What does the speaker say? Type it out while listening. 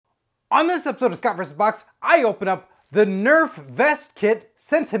On this episode of Scott vs. Box, I open up the Nerf vest kit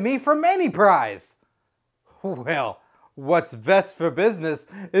sent to me from Anyprize. Well, what's vest for business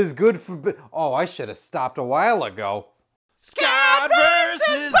is good for oh, I should have stopped a while ago. Scott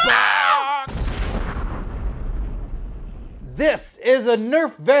vs. Box! This is a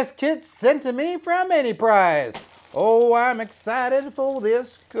Nerf vest kit sent to me from Anyprize. Oh, I'm excited for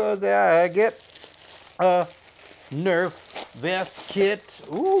this because I get a Nerf vest kit.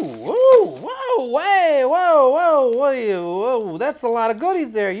 Ooh, whoa, hey, whoa, that's a lot of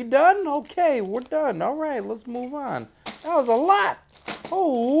goodies there. You done? Okay, we're done. All right, let's move on. That was a lot.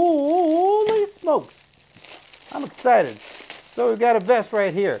 Oh, holy smokes. I'm excited. So we've got a vest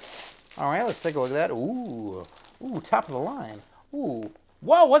right here. All right, let's take a look at that. Ooh, top of the line. Ooh,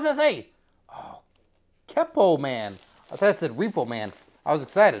 whoa, what's that say? Oh, Kepo Man. I thought it said Repo Man. I was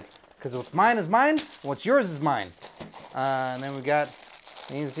excited because what's mine is mine, and what's yours is mine. And then we got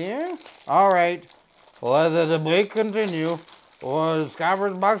these here. All right, let the debate continue. Was Scott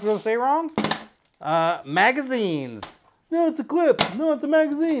vs. Box gonna say wrong? Magazines. No, it's a clip. No, it's a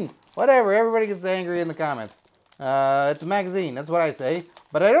magazine. Whatever, everybody gets angry in the comments. It's a magazine, that's what I say.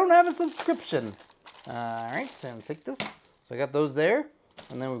 But I don't have a subscription. All right, so take this. So I got those there.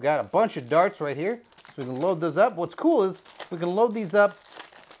 And then we've got a bunch of darts right here. So we can load those up. What's cool is we can load these up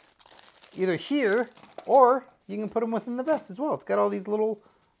either here or you can put them within the vest as well. It's got all these little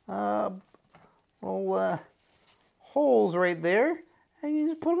holes right there, and you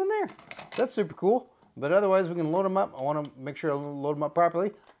just put them in there. That's super cool. But otherwise, we can load them up. I want to make sure I load them up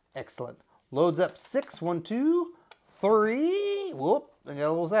properly. Excellent. Loads up 6, 1, 2, 3. Whoop, I got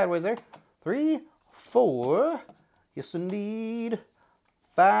a little sideways there. 3, 4. Yes, indeed.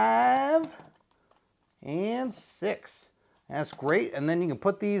 5 and 6. That's great. And then you can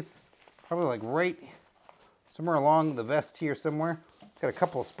put these probably like right somewhere along the vest here somewhere. It's got a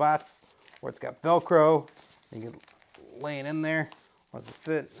couple of spots where it's got Velcro. You can lay it in there. What's it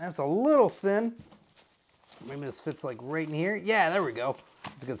fit? That's a little thin. Maybe this fits like right in here. Yeah, there we go.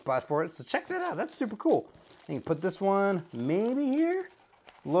 It's a good spot for it. So check that out. That's super cool. And you can put this one maybe here.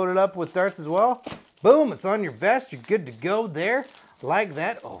 Load it up with darts as well. Boom, it's on your vest. You're good to go there. Like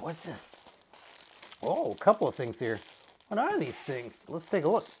that. Oh, what's this? Oh, a couple of things here. What are these things? Let's take a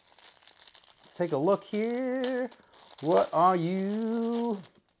look. Let's take a look here. What are you?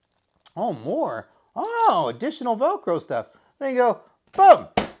 Oh, more. Oh, additional Velcro stuff. There you go. Boom.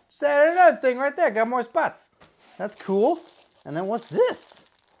 Just added another thing right there. Got more spots. That's cool. And then what's this?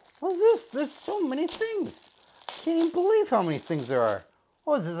 What's this? There's so many things. I can't even believe how many things there are.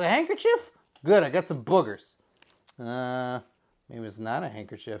 Oh, is this a handkerchief? Good, I got some boogers. Maybe it's not a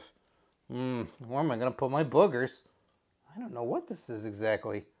handkerchief. Where am I gonna put my boogers? I don't know what this is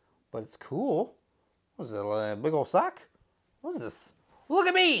exactly, but it's cool. What is it, a big old sock? What is this? Look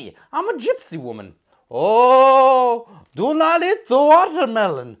at me, I'm a gypsy woman. Oh, do not eat the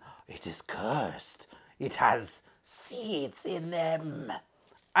watermelon. It is cursed. It has seeds in them.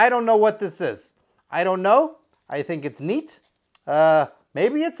 I don't know what this is. I don't know. I think it's neat.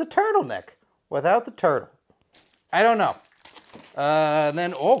 Maybe it's a turtleneck without the turtle. I don't know.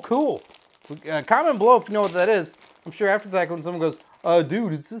 Then, oh, cool. Comment below if you know what that is. I'm sure after that when someone goes,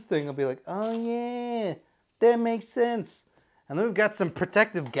 dude, it's this thing, I'll be like, oh, yeah, that makes sense. And then we've got some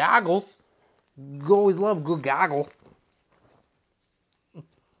protective goggles. You always love a good goggle.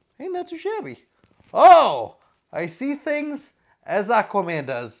 Ain't that too shabby. Oh, I see things as Aquaman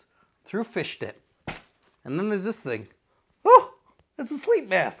does through fish net. And then there's this thing. Oh, it's a sleep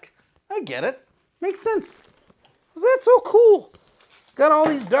mask. I get it. Makes sense. That's so cool. Got all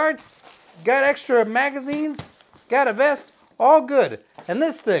these darts. Got extra magazines. Got a vest. All good. And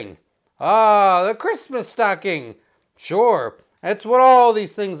this thing. Ah, the Christmas stocking. Sure. That's what all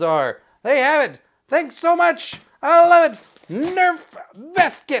these things are. There you have it. Thanks so much. I love it. Nerf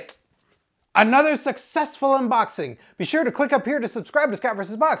vest kit. Another successful unboxing. Be sure to click up here to subscribe to Scott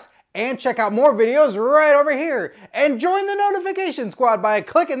vs. Box and check out more videos right over here. And join the notification squad by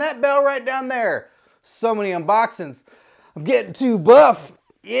clicking that bell right down there. So many unboxings. I'm getting too buff.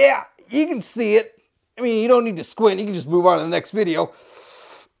 Yeah, you can see it. I mean, you don't need to squint. You can just move on to the next video.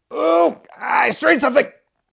 Oh, I strained something.